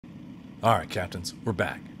Alright, captains, we're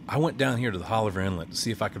back. I went down here to the Oliver Inlet to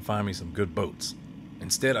see if I could find me some good boats.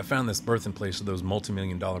 Instead, I found this berthing place for those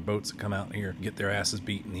multi-million-dollar boats that come out here and get their asses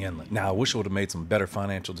beat in the inlet. Now, I wish I would have made some better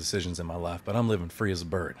financial decisions in my life, but I'm living free as a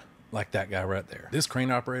bird. Like that guy right there. This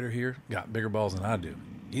crane operator here got bigger balls than I do.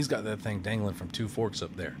 He's got that thing dangling from 2 forks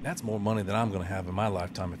up there. That's more money than I'm going to have in my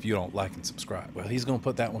lifetime if you don't like and subscribe. Well, he's going to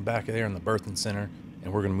put that one back there in the berthing center,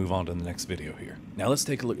 and we're going to move on to the next video here. Now, let's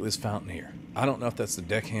take a look at this fountain here. I don't know if that's the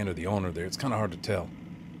deckhand or the owner there. It's kind of hard to tell.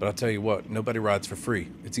 But I'll tell you what, nobody rides for free.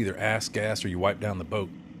 It's either ass, gas, or you wipe down the boat.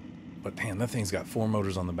 But damn, that thing's got 4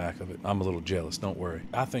 motors on the back of it. I'm a little jealous, don't worry.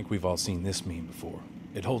 I think we've all seen this meme before.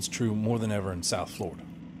 It holds true more than ever in South Florida.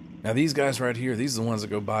 Now these guys right here, these are the ones that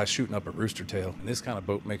go by shooting up a rooster tail, and this kind of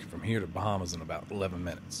boat make it from here to Bahamas in about 11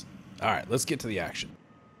 minutes. Alright, let's get to the action.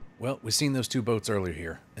 Well, we've seen those 2 boats earlier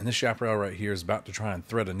here, and this chaparral right here is about to try and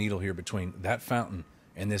thread a needle here between that fountain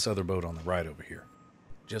and this other boat on the right over here.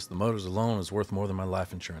 Just the motors alone is worth more than my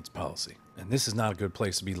life insurance policy. And this is not a good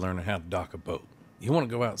place to be learning how to dock a boat. You want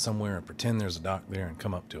to go out somewhere and pretend there's a dock there and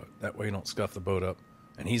come up to it. That way you don't scuff the boat up.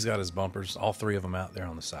 And he's got his bumpers, all 3 of them out there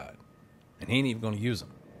on the side. And he ain't even going to use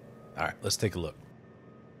them. Alright, let's take a look.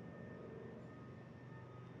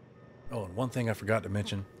 Oh, and one thing I forgot to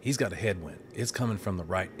mention, he's got a headwind. It's coming from the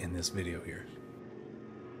right in this video here.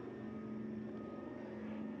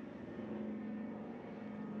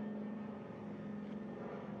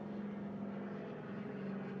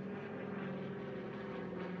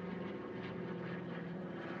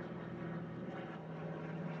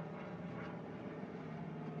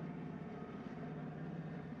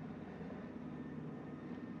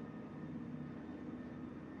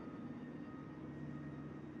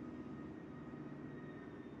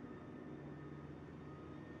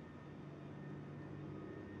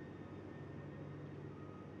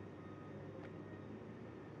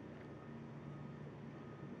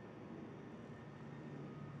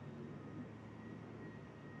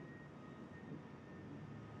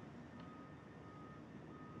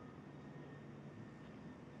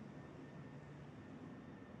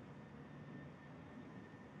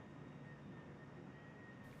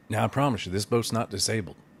 Now, I promise you, this boat's not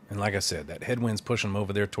disabled. And like I said, that headwind's pushing him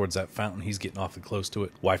over there towards that fountain. He's getting awfully close to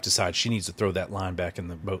it. Wife decides she needs to throw that line back in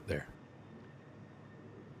the boat there.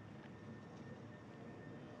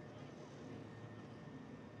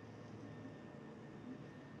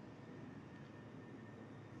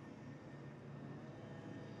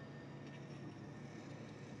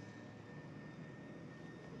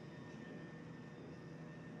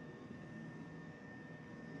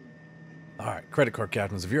 Alright, credit card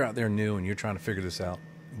captains, if you're out there new and you're trying to figure this out,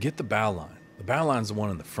 get the bow line. The bow line's the one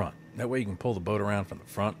in the front. That way you can pull the boat around from the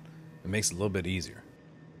front. It makes it a little bit easier.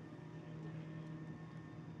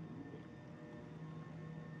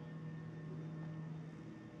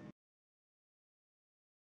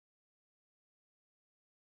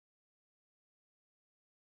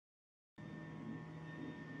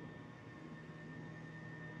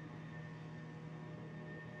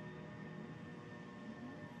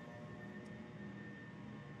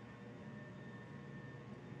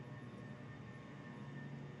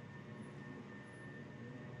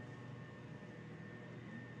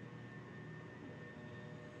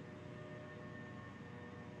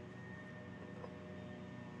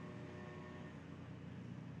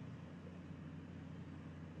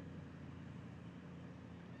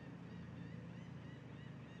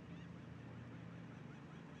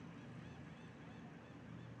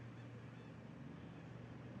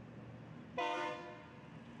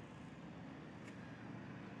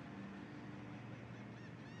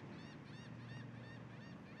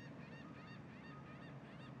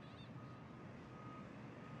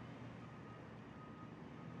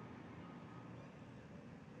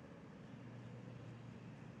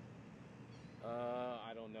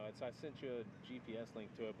 I don't know. I sent you a GPS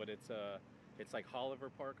link to it, but it's like Holliver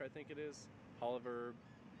Park, I think it is. Holliver,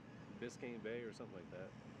 Biscayne Bay or something like that.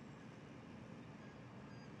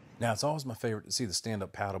 Now, it's always my favorite to see the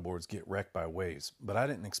stand-up paddleboards get wrecked by waves, but I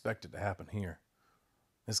didn't expect it to happen here.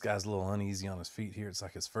 This guy's a little uneasy on his feet here. It's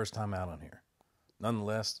like his first time out on here.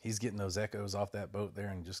 Nonetheless, he's getting those echoes off that boat there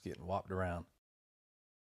and just getting whopped around.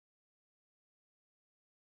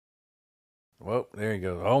 Whoa, there he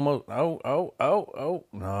goes. Almost. Oh.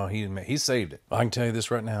 No, he saved it. I can tell you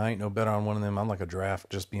this right now. I ain't no better on one of them. I'm like a giraffe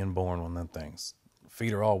just being born on them things.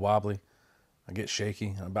 Feet are all wobbly. I get shaky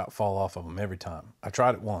and I about fall off of them every time. I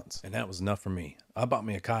tried it once and that was enough for me. I bought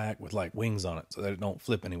me a kayak with like wings on it so that it don't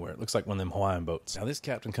flip anywhere. It looks like one of them Hawaiian boats. Now this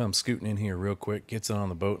captain comes scooting in here real quick, gets it on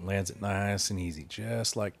the boat and lands it nice and easy,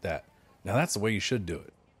 just like that. Now that's the way you should do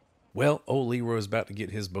it. Well, old Leroy is about to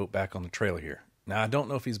get his boat back on the trailer here. Now, I don't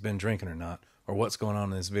know if he's been drinking or not, or what's going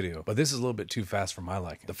on in this video, but this is a little bit too fast for my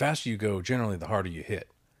liking. The faster you go, generally the harder you hit.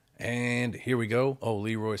 And here we go. Oh,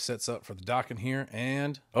 Leroy sets up for the docking here,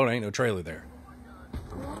 and oh, there ain't no trailer there.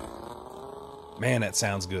 Man, that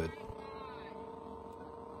sounds good.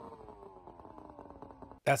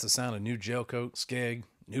 That's the sound of new gel coat, skeg,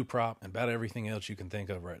 new prop, and about everything else you can think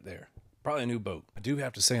of right there. Probably a new boat. I do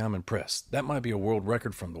have to say I'm impressed. That might be a world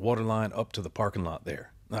record from the waterline up to the parking lot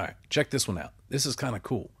there. All right, check this one out. This is kind of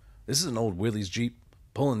cool. This is an old Willie's Jeep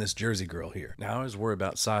pulling this Jersey girl here. Now, I always worry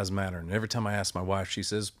about size matter, and every time I ask my wife, she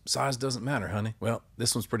says, size doesn't matter, honey. Well,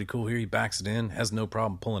 this one's pretty cool here. He backs it in, has no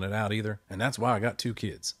problem pulling it out either, and that's why I got 2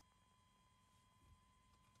 kids.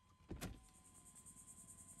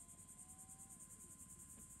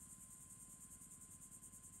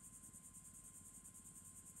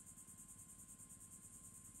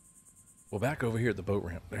 Well, back over here at the boat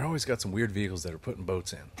ramp, they always got some weird vehicles that are putting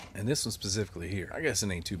boats in. And this one specifically here, I guess it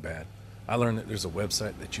ain't too bad. I learned that there's a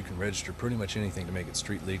website that you can register pretty much anything to make it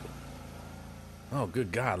street legal. Oh,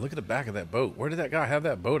 good God, look at the back of that boat. Where did that guy have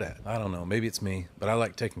that boat at? I don't know, maybe it's me, but I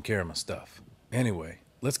like taking care of my stuff. Anyway,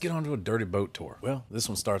 let's get on to a dirty boat tour. Well, this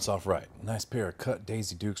one starts off right. Nice pair of cut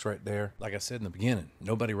Daisy Dukes right there. Like I said in the beginning,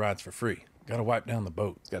 nobody rides for free. Gotta wipe down the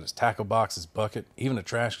boat. It's got his tackle box, his bucket, even a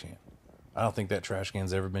trash can. I don't think that trash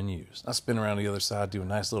can's ever been used. I'll spin around the other side, do a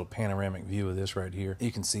nice little panoramic view of this right here. You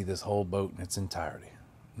can see this whole boat in its entirety.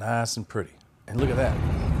 Nice and pretty. And look at that.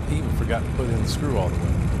 He even forgot to put in the screw all the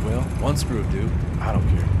way. Well, one screw will do. I don't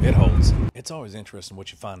care. It holds. It's always interesting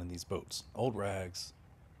what you find in these boats. Old rags.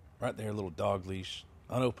 Right there, a little dog leash.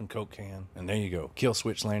 Unopened Coke can. And there you go. Kill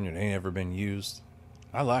switch lanyard ain't ever been used.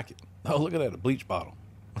 I like it. Oh, look at that. A bleach bottle.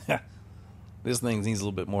 This thing needs a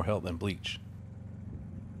little bit more help than bleach.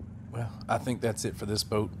 Well, I think that's it for this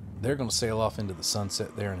boat. They're going to sail off into the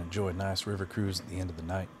sunset there and enjoy a nice river cruise at the end of the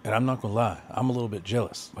night. And I'm not going to lie, I'm a little bit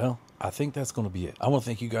jealous. Well, I think that's going to be it. I want to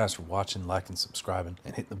thank you guys for watching, liking, subscribing,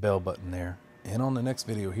 and hitting the bell button there. And on the next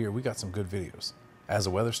video here, we got some good videos. As the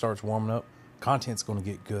weather starts warming up, content's going to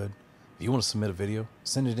get good. If you want to submit a video,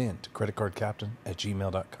 send it in to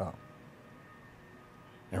creditcardcaptain@gmail.com.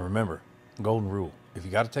 And remember, golden rule, if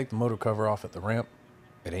you got to take the motor cover off at the ramp,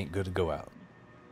 it ain't good to go out.